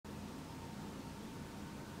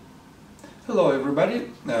Hello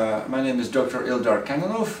everybody, my name is Dr. Ildar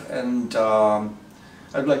Khannanov, and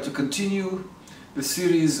I'd like to continue the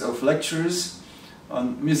series of lectures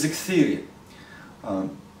on music theory.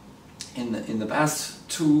 In the past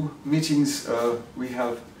two meetings we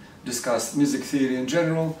have discussed music theory in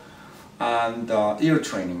general and ear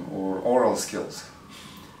training or oral skills.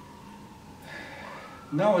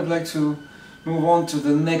 Now I'd like to move on to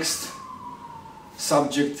the next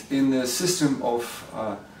subject in the system of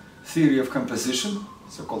theory of composition,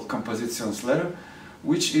 so-called Kompositionslehre,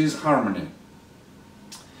 which is harmony.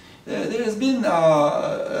 There has been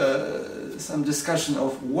some discussion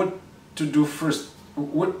of what to do first,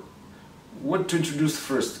 what to introduce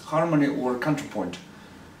first, harmony or counterpoint.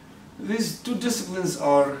 These two disciplines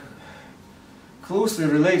are closely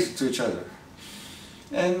related to each other,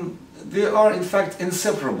 and they are in fact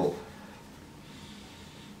inseparable.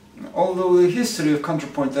 Although the history of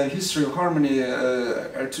counterpoint and the history of harmony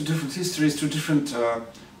are two different histories, two different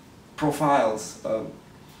profiles.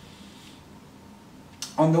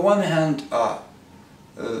 On the one hand,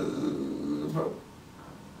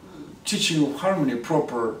 teaching of harmony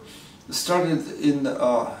proper started in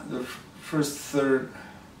the first third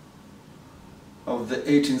of the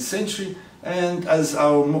 18th century, and as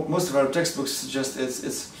most of our textbooks suggest,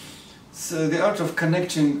 it's the art of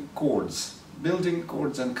connecting chords. Building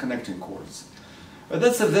chords and connecting chords. But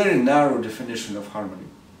that's a very narrow definition of harmony.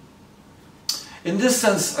 In this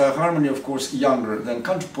sense, harmony, of course, younger than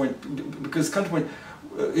counterpoint, because counterpoint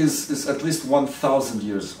is at least 1,000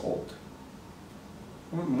 years old.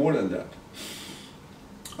 More than that.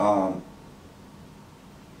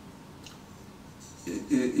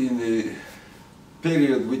 In the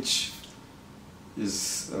period which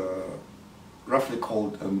is roughly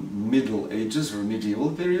called Middle Ages or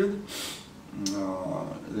medieval period,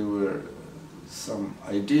 there were some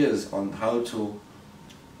ideas on how to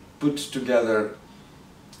put together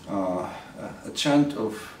a chant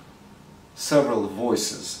of several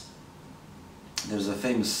voices. There's a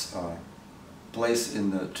famous place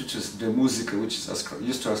in the treatise De Musica, which is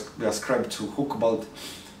used to be ascribed to Hucbald.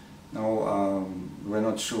 Now we're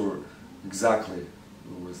not sure exactly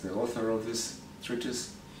who was the author of this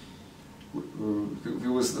treatise. There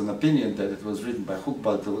was an opinion that it was written by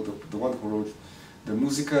Hucbald, the one who wrote the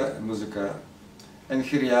Musica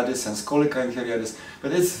Enchiriadis and Scholica Enchiriadis,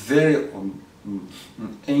 but it's very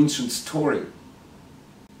ancient story.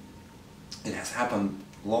 It has happened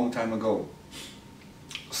a long time ago.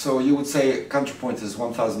 So you would say counterpoint is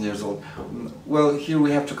 1,000 years old. Well, here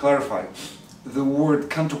we have to clarify. The word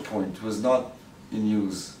counterpoint was not in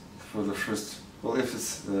use for the first, well, if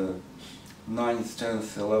it's the 9th,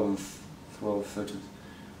 10th, 11th, 12th, 13th.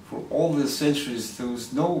 For all these centuries, there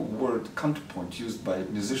was no word counterpoint used by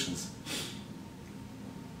musicians.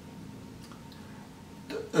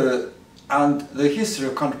 And the history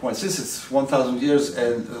of counterpoint, since it's 1,000 years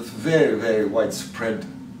and a very, very widespread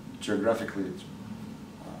geographically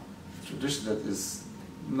tradition that is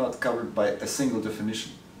not covered by a single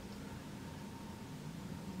definition.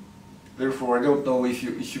 Therefore, I don't know if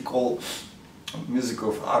you call music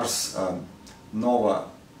of Ars Nova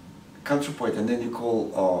counterpoint, and then you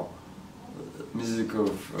call music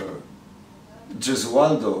of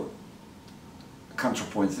Gesualdo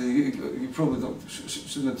counterpoint. You probably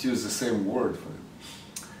should not use the same word for it.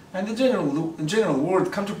 And the general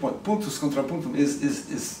word counterpoint, punctus contrapunctum,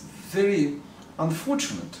 is very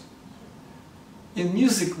unfortunate. In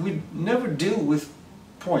music, we never deal with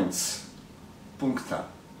points, puncta,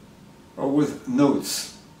 or with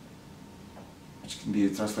notes, which can be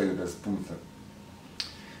translated as puncta.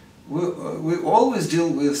 We always deal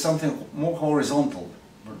with something more horizontal,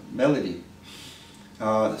 melody.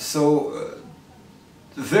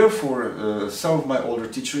 Therefore, some of my older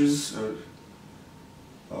teachers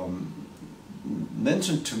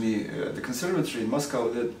mentioned to me at the conservatory in Moscow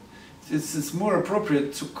that it's more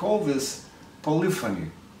appropriate to call this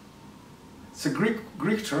polyphony. It's a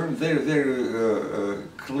Greek term, very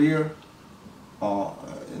clear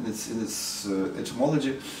in its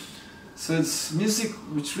etymology. So it's music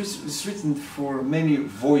which is written for many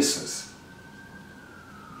voices.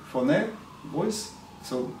 Phone, voice,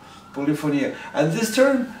 so polyphonia. And this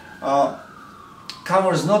term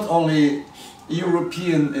covers not only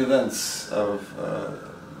European events of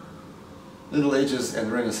Middle Ages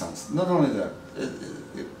and Renaissance, not only that.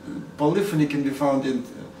 Polyphony can be found in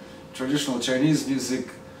traditional Chinese music,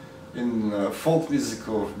 in folk music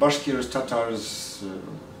of Bashkirs, Tatars,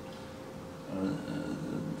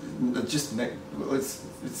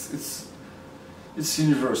 it's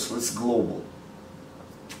universal, it's global.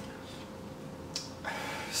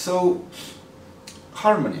 So,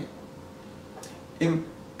 harmony. In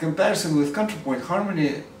comparison with counterpoint,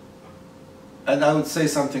 harmony, and I would say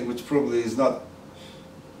something which probably is not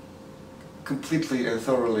completely and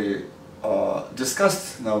thoroughly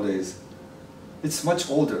discussed nowadays, it's much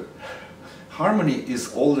older. Harmony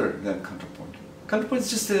is older than counterpoint. Counterpoint is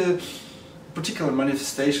just a particular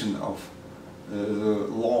manifestation of the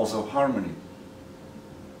laws of harmony.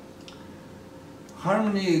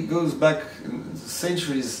 Harmony goes back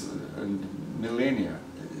centuries and millennia.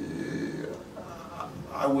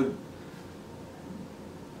 I would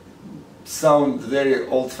sound very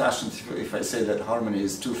old-fashioned if I say that harmony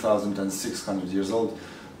is 2,600 years old,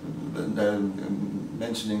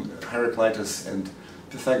 mentioning Heraclitus and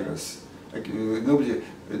Pythagoras. Like,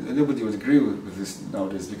 nobody would agree with this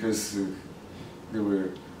nowadays, because there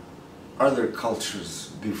were other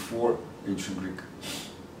cultures before ancient Greek,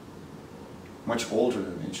 much older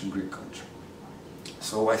than ancient Greek culture.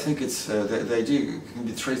 So I think it's the idea can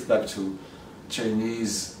be traced back to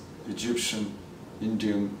Chinese, Egyptian,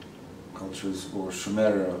 Indian cultures, or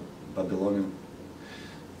Sumerian, Babylonian.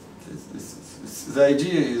 The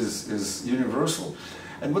idea is universal,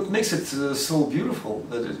 and what makes it so beautiful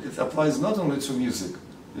that it applies not only to music.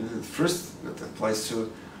 First, it applies to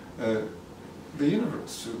the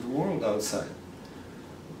universe, to the world outside.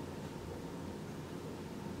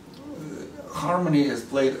 Harmony has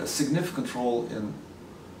played a significant role in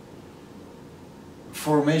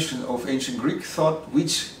formation of ancient Greek thought,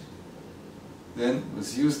 which then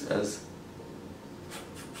was used as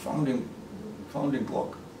founding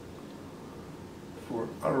block for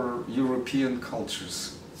our European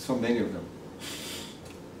cultures, so many of them.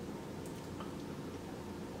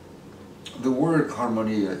 The word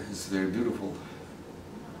harmonia is very beautiful.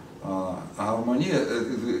 Harmonia,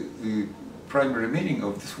 the primary meaning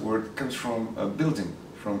of this word comes from a building,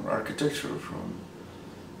 from architecture, from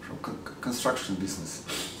construction business.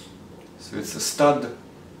 So it's a stud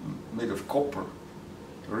made of copper.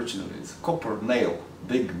 Originally, it's a copper nail,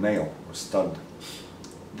 big nail or stud,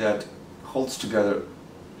 that holds together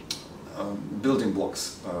building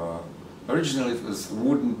blocks. Originally, it was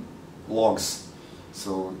wooden logs,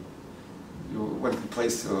 so when you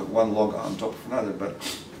place one log on top of another, but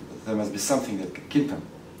there must be something that can keep them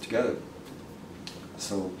together.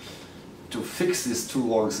 So to fix these two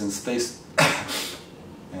logs in space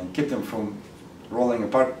and keep them from rolling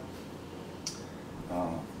apart,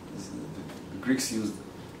 the Greeks used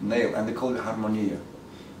nail, and they called it harmonia.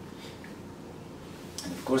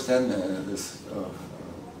 And of course then this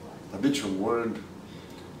habitual word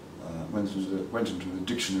went into the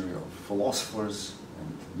dictionary of philosophers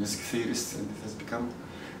and music theorists, and it has become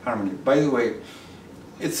harmony. By the way,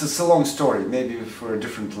 it's a long story, maybe for a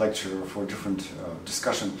different lecture or for a different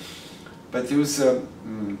discussion, but there was a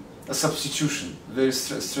substitution, a very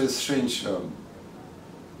strange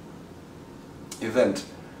event.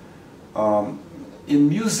 In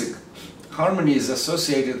music, harmony is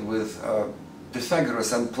associated with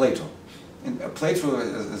Pythagoras and Plato. And Plato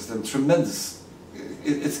is a tremendous,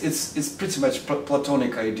 it's pretty much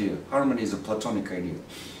Platonic idea. Harmony is a Platonic idea.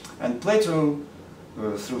 And Plato,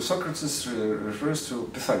 through Socrates, refers to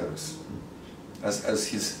Pythagoras as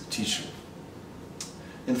his teacher.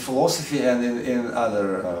 In philosophy and in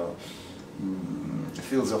other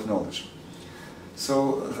fields of knowledge.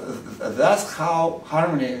 So that's how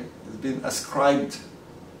harmony has been ascribed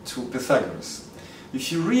to Pythagoras.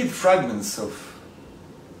 If you read fragments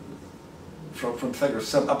from Pythagoras,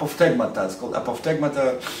 some apophthegmata, it's called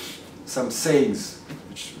apophthegmata, some sayings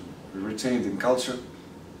which are retained in culture,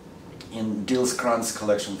 in Diels-Krantz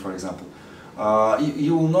collection, for example,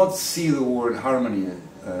 you will not see the word harmony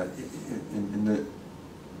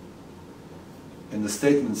in the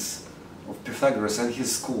statements of Pythagoras and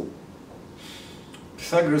his school.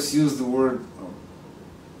 Pythagoras used the word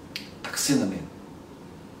taxonomy,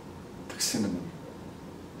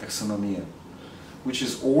 taxonomia, which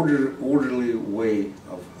is orderly way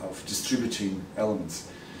of distributing elements.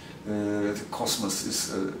 The cosmos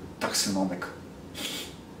is taxonomic.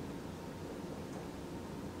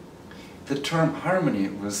 The term harmony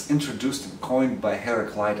was introduced and coined by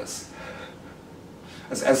Heraclitus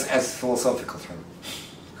as philosophical term,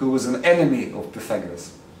 who was an enemy of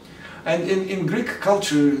Pythagoras. And in Greek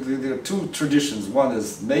culture, there are two traditions. One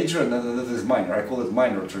is major and another is minor. I call it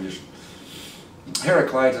minor tradition.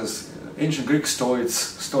 Heraclitus, ancient Greek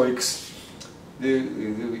Stoics, they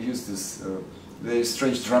used this very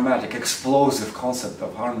strange, dramatic, explosive concept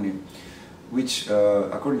of harmony, which,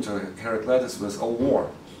 according to Heraclitus, was a war,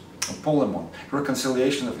 a polemon,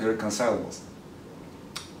 reconciliation of irreconcilables.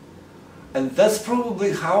 And that's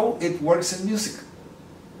probably how it works in music.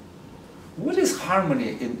 What is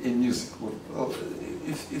harmony in music? Well,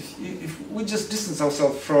 if we just distance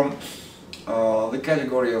ourselves from the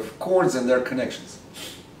category of chords and their connections,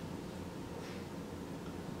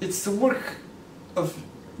 it's the work of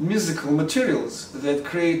musical materials that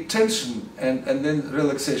create tension and then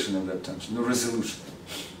relaxation of that tension, or resolution.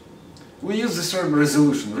 We use this term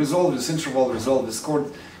resolution, resolve this interval, resolve this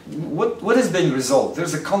chord. What is being resolved?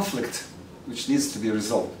 There's a conflict which needs to be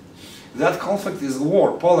resolved. That conflict is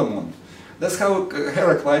war, polemon. That's how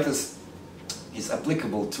Heraclitus is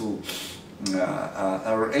applicable to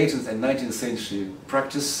our 18th and 19th century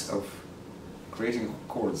practice of creating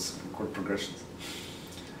chords, chord progressions.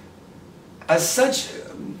 As such,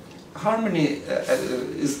 harmony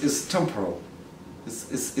is temporal.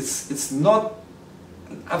 It's not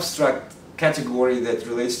an abstract category that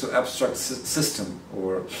relates to abstract system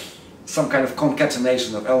or some kind of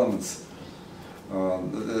concatenation of elements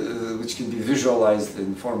which can be visualized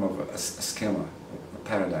in form of a schema, a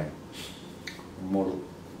paradigm, a model.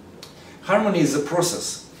 Harmony is a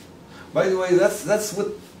process. By the way, that's what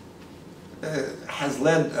has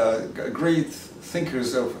led great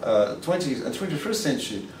thinkers of 20th and 21st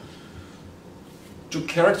century to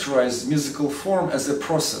characterize musical form as a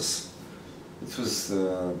process. It was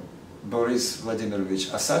Boris Vladimirovich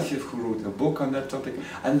Asafiev who wrote a book on that topic,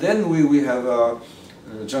 and then we have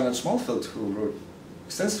Janet Schmalfeld who wrote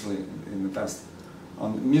extensively in the past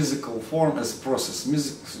on musical form as a process.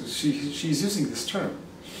 She's using this term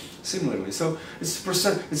similarly. So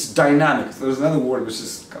it's dynamic. There's another word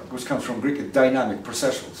which comes from Greek, dynamic,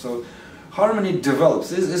 processual. So harmony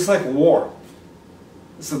develops. It's like war.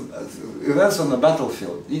 It's events on the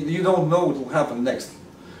battlefield. You don't know what will happen next,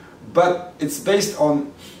 but it's based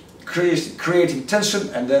on creating tension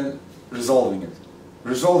and then resolving it,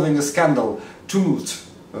 resolving a scandal, tumult.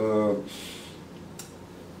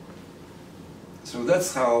 So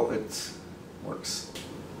that's how it works.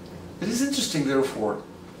 It is interesting, therefore,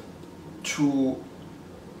 to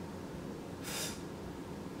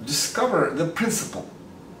discover the principle.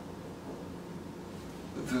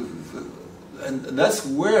 And that's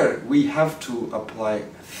where we have to apply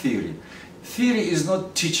theory. Theory is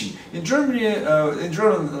not teaching. In Germany, in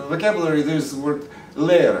German vocabulary, there's the word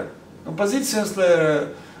Lehre,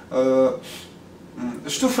 Kompositionslehre,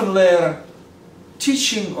 Stufenlehre,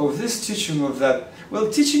 teaching of this, teaching of that.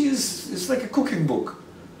 Well, teaching is like a cooking book.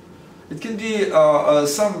 It can be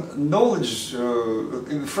some knowledge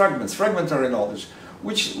in fragments, fragmentary knowledge,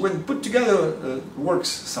 which, when put together, works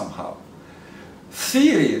somehow.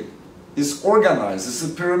 Theory is organized, it's a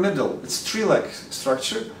pyramidal, it's tree-like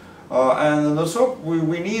structure, and on top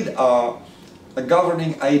we need a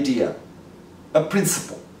governing idea, a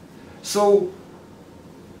principle. So,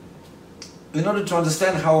 in order to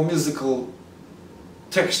understand how musical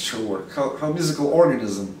texture works, how musical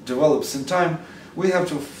organism develops in time, we have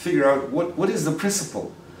to figure out what is the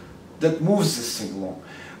principle that moves this thing along.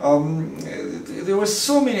 There were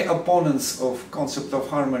so many opponents of concept of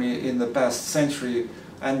harmony in the past century,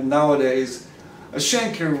 and nowadays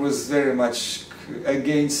Schenker was very much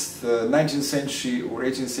against the 19th century or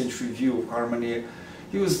 18th century view of harmony.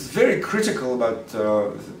 He was very critical about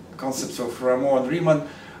concepts of Rameau and Riemann.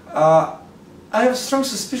 I have a strong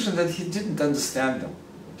suspicion that he didn't understand them.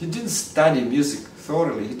 He didn't study music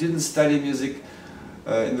thoroughly. He didn't study music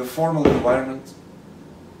in the formal environment.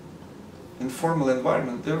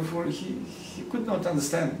 Therefore he could not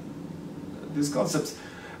understand these concepts.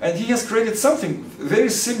 And he has created something very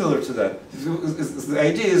similar to that. The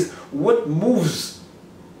idea is what moves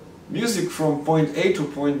music from point A to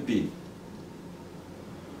point B.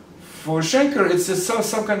 For Schenker, it's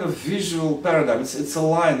some kind of visual paradigm. It's a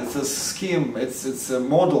line, it's a scheme, it's a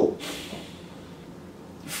model.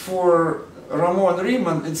 For Rameau and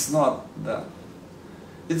Riemann, it's not that.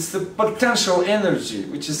 It's the potential energy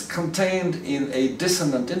which is contained in a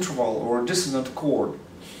dissonant interval or dissonant chord.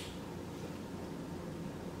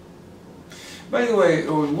 By the way,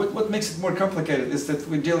 what makes it more complicated is that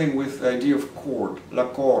we're dealing with the idea of chord,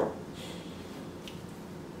 l'accord.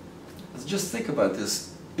 Let's just think about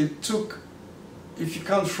this. It took, if you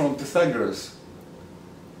count from Pythagoras,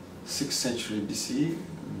 6th century BCE,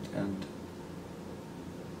 and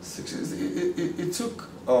it took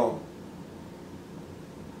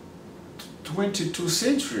 22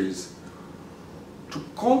 centuries to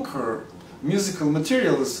conquer musical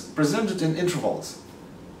materials presented in intervals.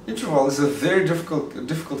 Interval is a very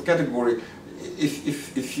difficult category.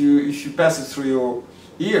 If you pass it through your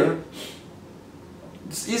ear,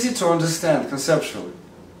 it's easy to understand conceptually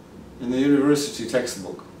in a university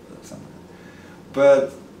textbook.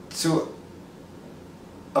 But to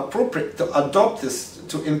appropriate to adopt this,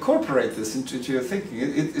 to incorporate this into your thinking.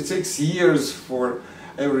 It takes years for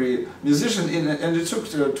every musician, and it took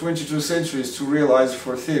 22 centuries to realize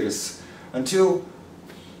for theorists, until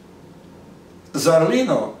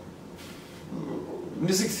Zarlino.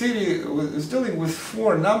 Music theory is dealing with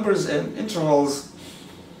 4 numbers and intervals,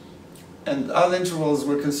 and other intervals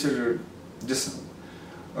were considered dissonant.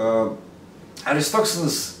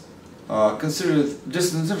 Aristophanes considered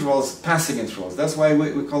dissonant intervals passing intervals. That's why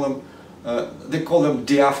we call them, they call them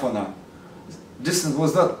diaphona. Dissonant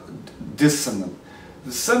was not dissonant.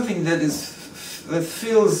 It's something that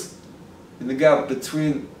fills in the gap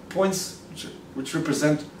between points which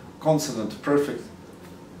represent consonant, perfect,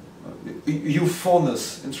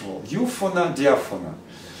 euphonous interval. Euphona, diaphona.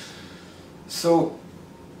 So,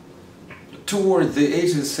 toward the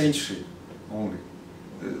 18th century only,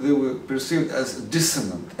 they were perceived as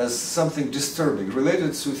dissonant, as something disturbing,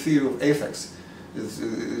 related to theory of affects,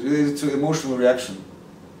 related to emotional reaction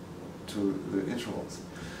to the intervals.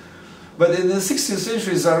 But in the 16th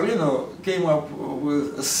century, Zarlino came up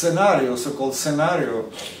with a scenario, so-called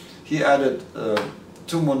scenario. He added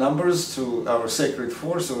 2 more numbers to our sacred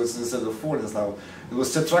 4, so it's instead of 4, it's now, it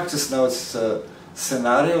was tetractys, now it's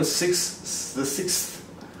scenario, 6, the 6th.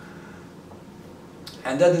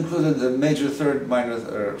 And that included the major third, minor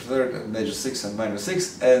third, major 6 and minor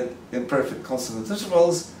 6, and imperfect consonant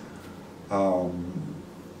intervals.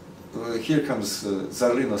 Here comes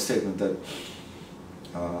Zarlino's statement that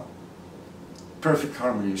perfect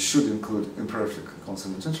harmony should include imperfect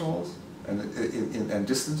consonant intervals and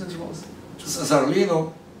distant intervals.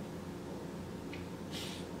 Zarlino,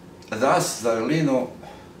 thus Zarlino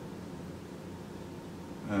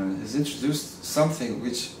has introduced something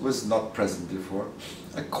which was not present before,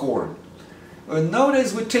 a chord.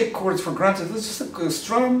 Nowadays we take chords for granted. It's just a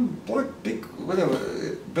strum, pick, whatever.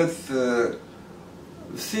 But the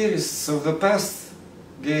theorists of the past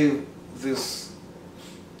gave this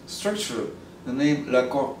structure the name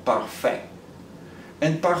l'accord parfait.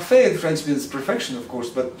 And parfait in French means perfection, of course,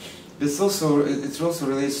 but it also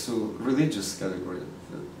relates to religious category,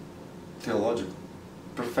 theological,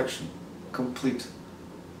 perfection, complete.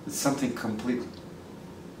 It's something complete.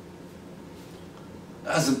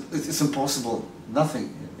 It's impossible.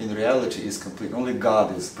 Nothing in reality is complete. Only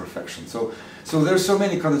God is perfection. So there's so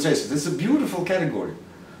many connotations. It's a beautiful category.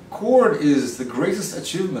 Chord is the greatest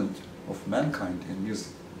achievement of mankind in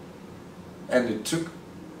music. And it took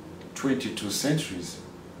 22 centuries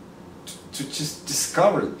to just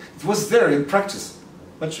discover it. It was there in practice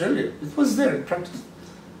much earlier. It was there in practice.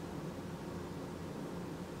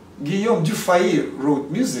 Guillaume Dufay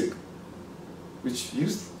wrote music which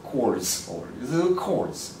used chords already, little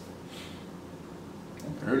chords.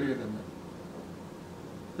 And earlier than that.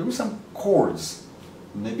 There were some chords.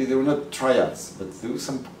 Maybe they were not triads, but there were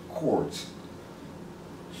some chords.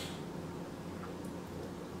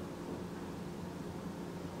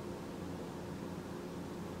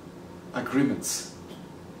 Agreements.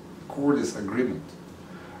 Chord is agreement.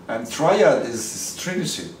 And triad is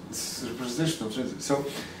trinity. It's a representation of trinity. So,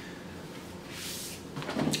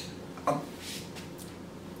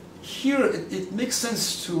 here it makes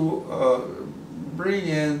sense to bring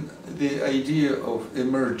in the idea of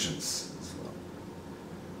emergence as well.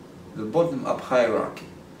 The bottom-up hierarchy.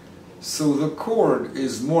 So the chord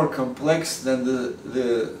is more complex than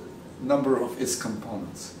the number of its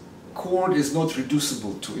components. Chord is not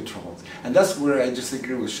reducible to intervals. And that's where I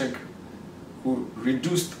disagree with Schenker, who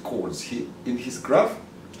reduced chords. In his graph,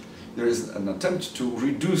 there is an attempt to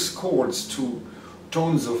reduce chords to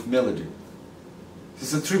tones of melody.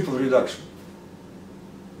 It's a triple reduction.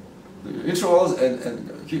 The intervals,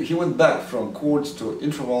 and he went back from chords to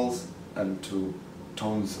intervals and to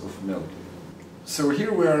tones of melody. So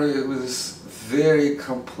here we are with this very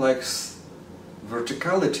complex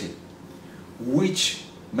verticality, which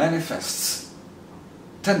manifests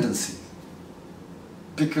tendency,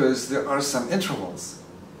 because there are some intervals.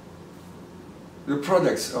 The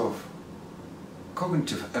products of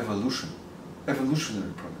cognitive evolution,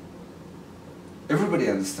 evolutionary product. Everybody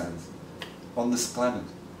understands on this planet.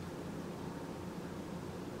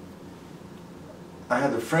 I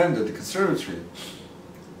had a friend at the conservatory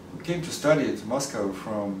who came to study at Moscow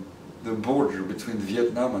from the border between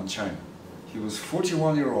Vietnam and China. He was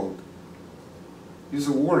 41-year-old. He was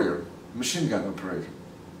a warrior, machine gun operator.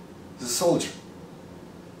 He's a soldier.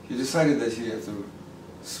 He decided that he had to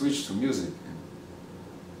switch to music.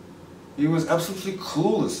 He was absolutely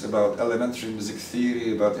clueless about elementary music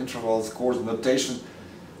theory, about intervals, chords, notation.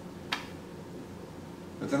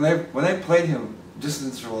 But then when I played him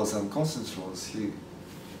distant intervals and constant intervals, he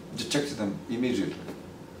detected them immediately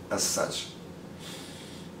as such.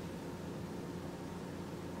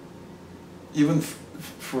 even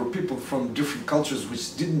for people from different cultures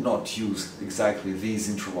which did not use exactly these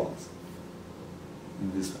intervals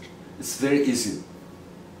in this fashion. It's very easy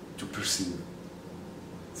to perceive.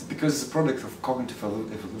 It's because it's a product of cognitive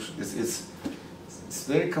evolution. It's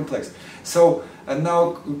very complex. So, and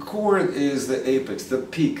now chord is the apex, the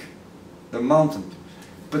peak, the mountain.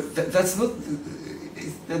 But that's not,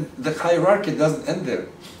 the hierarchy doesn't end there.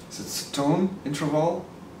 So it's tone interval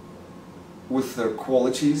with their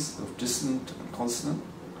qualities of dissonant and consonant.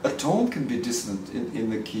 A tone can be dissonant in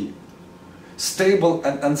the key. Stable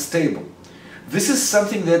and unstable. This is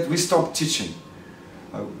something that we stopped teaching.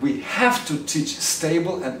 We have to teach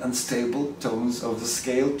stable and unstable tones of the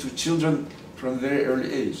scale to children from a very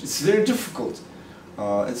early age. It's very difficult.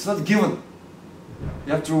 It's not given.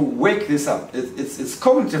 You have to wake this up. It's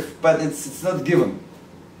cognitive, but it's not given.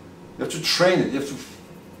 You have to train it. You have to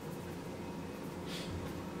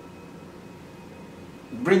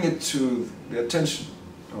bring it to the attention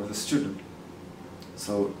of the student.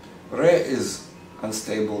 So, re is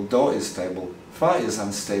unstable, do is stable, fa is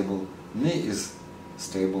unstable, mi is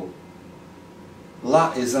stable,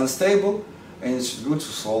 la is unstable, and it should go to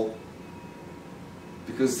sol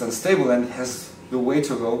because it's unstable and has the way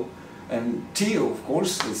to go. And T, of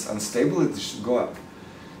course, is unstable, it should go up.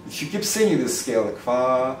 If you keep singing this scale, like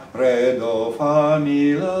fa, re, do, fa,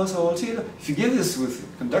 mi, la, sol, ti, la, if you give this with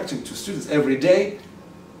conducting to students every day,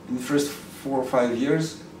 in the first 4 or 5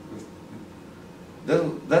 years,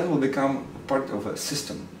 that will become part of a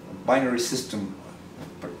system, a binary system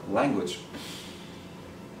language.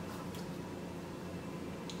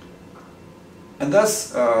 And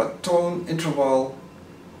thus, tone, interval,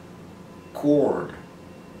 chord.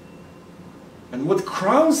 And what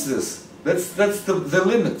crowns this, that's the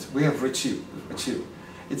limit we have achieved.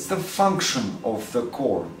 It's the function of the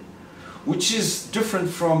chord, which is different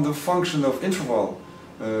from the function of interval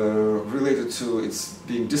related to its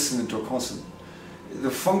being dissonant or consonant.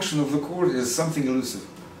 The function of the chord is something elusive.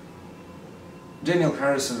 Daniel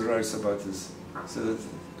Harrison writes about this, so that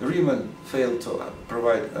Riemann failed to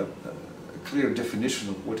provide a clear definition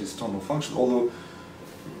of what is tonal function, although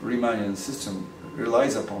Riemannian system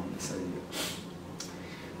relies upon this idea.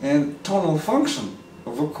 And tonal function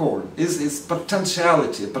of a chord is its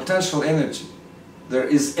potentiality, potential energy. There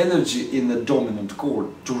is energy in the dominant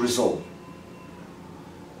chord to resolve.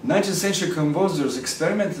 19th century composers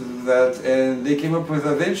experimented with that, and they came up with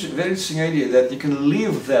a very interesting idea that you can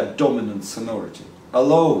leave that dominant sonority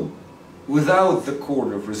alone, without the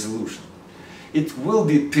chord of resolution. It will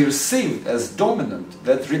be perceived as dominant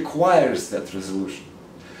that requires that resolution.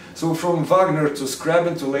 So from Wagner to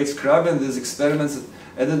Scriabin to late Scriabin, these experiments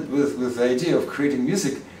ended with the idea of creating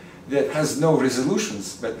music that has no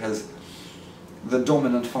resolutions, but has the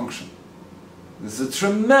dominant function. This is a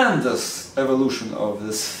tremendous evolution of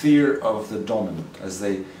the sphere of the dominant, as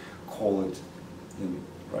they call it in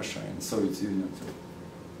Russia and Soviet Union.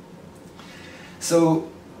 So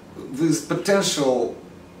these potential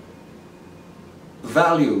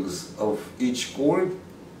values of each chord,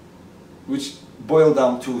 which boil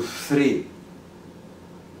down to three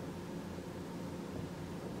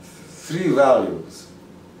values,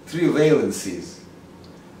 three valencies.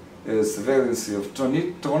 Is the valency of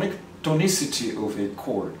tonicity of a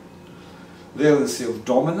chord, valency of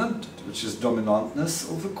dominant, which is dominantness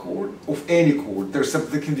of the chord, of any chord. There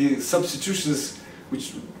can be substitutions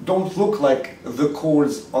which don't look like the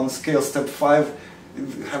chords on scale step 5,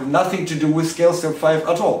 have nothing to do with scale step 5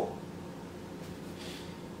 at all.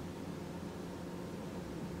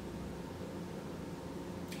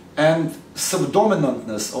 And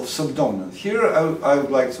subdominantness of subdominant. Here I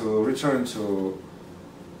would like to return to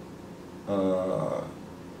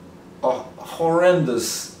a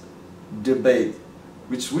horrendous debate,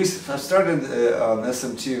 which we have started on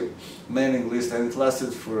SMT mailing list, and it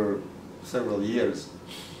lasted for several years.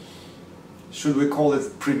 Should we call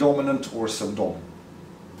it predominant or subdominant?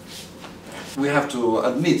 We have to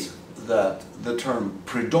admit that the term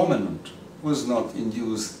predominant was not in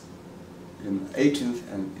use in 18th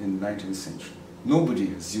and in 19th century. Nobody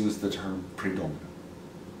has used the term predominant.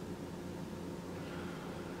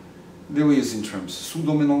 They were using terms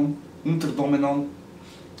sous-dominant, interdominant,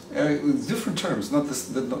 different terms, not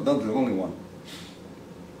the only one.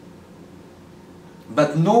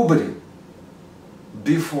 But nobody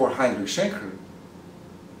before Heinrich Schenker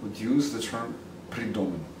would use the term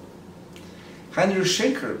predominant. Heinrich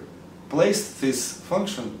Schenker placed this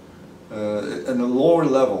function at a lower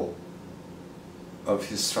level of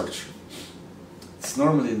his structure. It's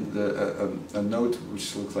normally a note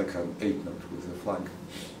which looks like an 8 note with a flag.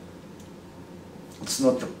 It's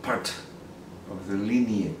not the part of the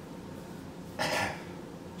linear.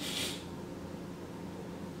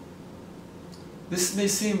 This may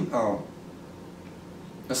seem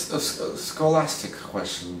a scholastic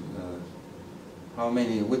question. How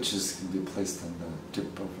many witches can be placed on the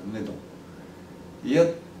tip of a needle?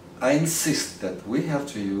 Yet I insist that we have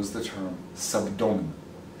to use the term subdominant,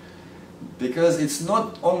 because it's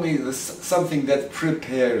not only something that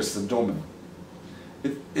prepares the dominant,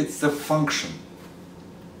 it's the function.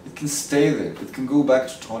 It can stay there, it can go back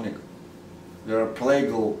to tonic. There are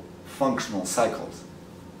plagal functional cycles.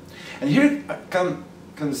 And here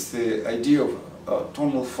comes the idea of a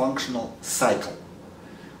tonal functional cycle,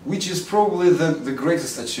 which is probably the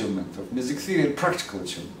greatest achievement of music theory and practical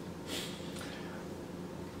achievement.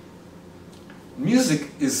 Music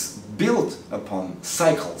is built upon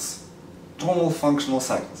cycles, tonal functional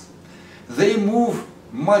cycles. They move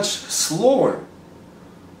much slower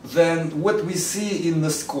than what we see in the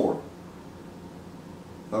score.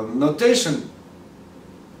 Notation,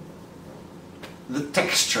 the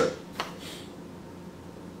texture,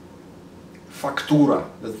 factura,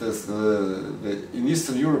 that is, in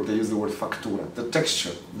Eastern Europe they use the word factura, the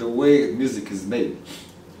texture, the way music is made,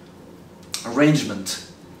 arrangement,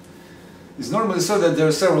 is normally so that there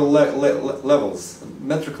are several levels,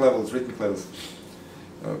 metric levels, rhythmic levels.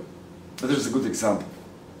 But there's a good example.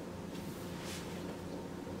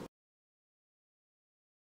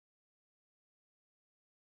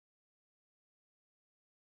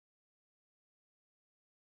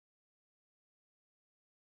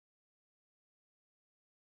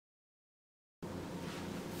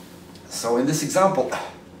 So in this example,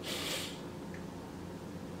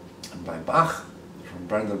 by Bach, from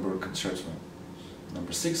Brandenburg Concerto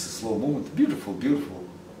Number 6, a slow movement, beautiful, beautiful,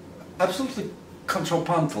 absolutely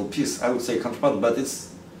contrapuntal piece. I would say contrapuntal, but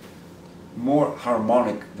it's more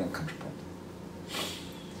harmonic than contrapuntal.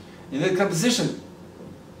 In that composition,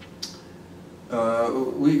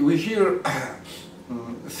 we hear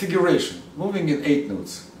figuration, moving in 8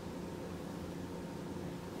 notes.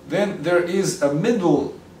 Then there is a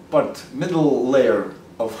middle layer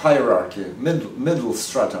of hierarchy, middle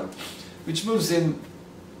strata, which moves in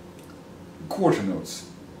quarter notes.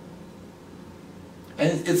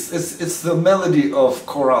 And it's the melody of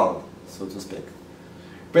chorale, so to speak.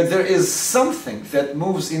 But there is something that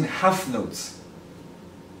moves in half notes.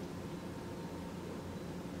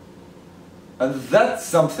 And that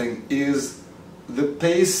something is the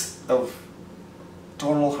pace of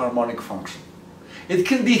tonal harmonic function. It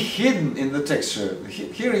can be hidden in the texture.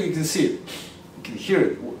 Here you can see it. You can hear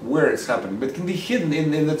it where it's happening, but it can be hidden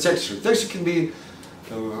in the texture. Texture can be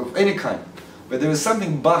of any kind. But there is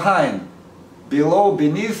something behind, below,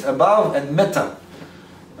 beneath, above, and meta.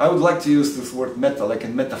 I would like to use this word meta, like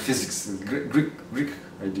in metaphysics, Greek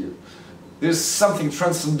idea. There's something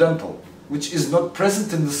transcendental, which is not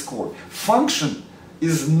present in the score. Function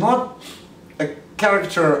is not a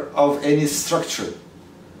character of any structure.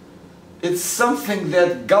 It's something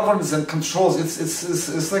that governs and controls.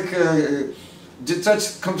 It's like a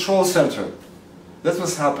detached control center. That's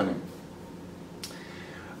what's happening.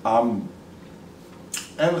 And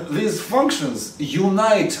these functions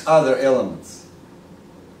unite other elements.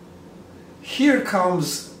 Here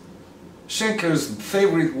comes Schenker's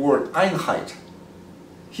favorite word, Einheit.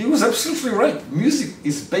 He was absolutely right. Music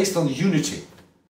is based on unity.